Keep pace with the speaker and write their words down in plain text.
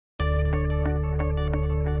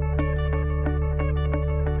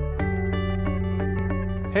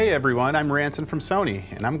Hey everyone, I'm Ranson from Sony,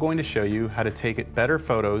 and I'm going to show you how to take better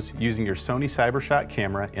photos using your Sony CyberShot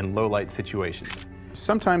camera in low light situations.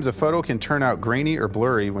 Sometimes a photo can turn out grainy or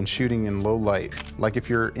blurry when shooting in low light, like if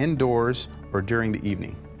you're indoors or during the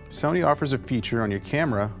evening. Sony offers a feature on your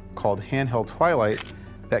camera called Handheld Twilight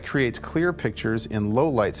that creates clear pictures in low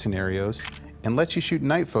light scenarios and lets you shoot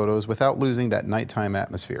night photos without losing that nighttime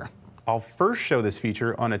atmosphere. I'll first show this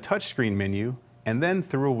feature on a touchscreen menu and then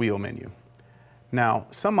through a wheel menu. Now,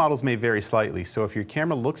 some models may vary slightly, so if your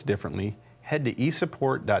camera looks differently, head to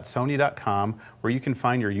esupport.sony.com where you can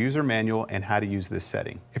find your user manual and how to use this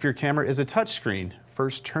setting. If your camera is a touchscreen,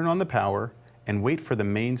 first turn on the power and wait for the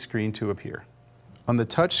main screen to appear. On the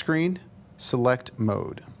touch screen, select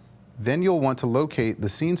Mode. Then you'll want to locate the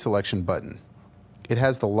Scene Selection button. It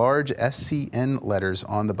has the large SCN letters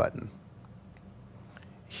on the button.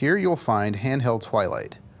 Here you'll find Handheld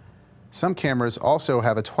Twilight. Some cameras also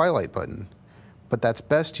have a Twilight button, but that's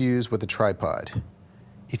best used with a tripod.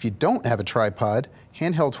 If you don't have a tripod,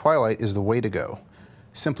 Handheld Twilight is the way to go.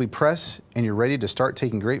 Simply press and you're ready to start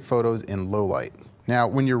taking great photos in low light. Now,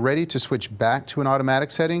 when you're ready to switch back to an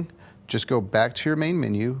automatic setting, just go back to your main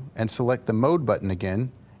menu and select the Mode button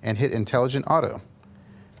again and hit Intelligent Auto.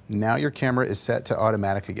 Now your camera is set to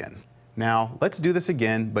automatic again. Now, let's do this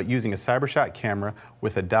again, but using a CyberShot camera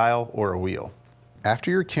with a dial or a wheel.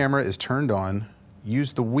 After your camera is turned on,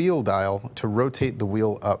 use the wheel dial to rotate the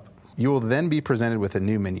wheel up. You will then be presented with a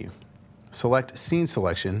new menu. Select Scene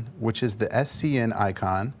Selection, which is the SCN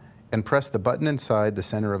icon, and press the button inside the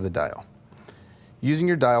center of the dial. Using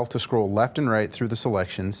your dial to scroll left and right through the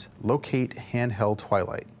selections, locate Handheld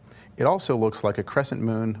Twilight. It also looks like a crescent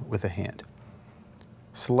moon with a hand.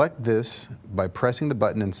 Select this by pressing the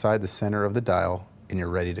button inside the center of the dial and you're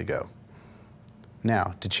ready to go.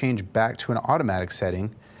 Now, to change back to an automatic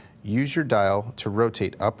setting, use your dial to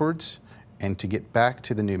rotate upwards and to get back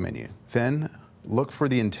to the new menu. Then look for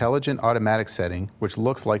the Intelligent Automatic setting, which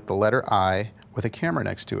looks like the letter I with a camera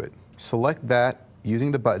next to it. Select that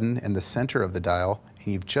using the button in the center of the dial, and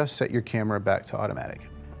you've just set your camera back to automatic.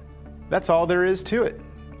 That's all there is to it.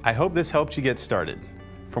 I hope this helped you get started.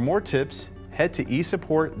 For more tips, head to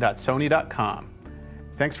esupport.sony.com.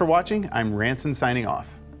 Thanks for watching. I'm Ranson signing off.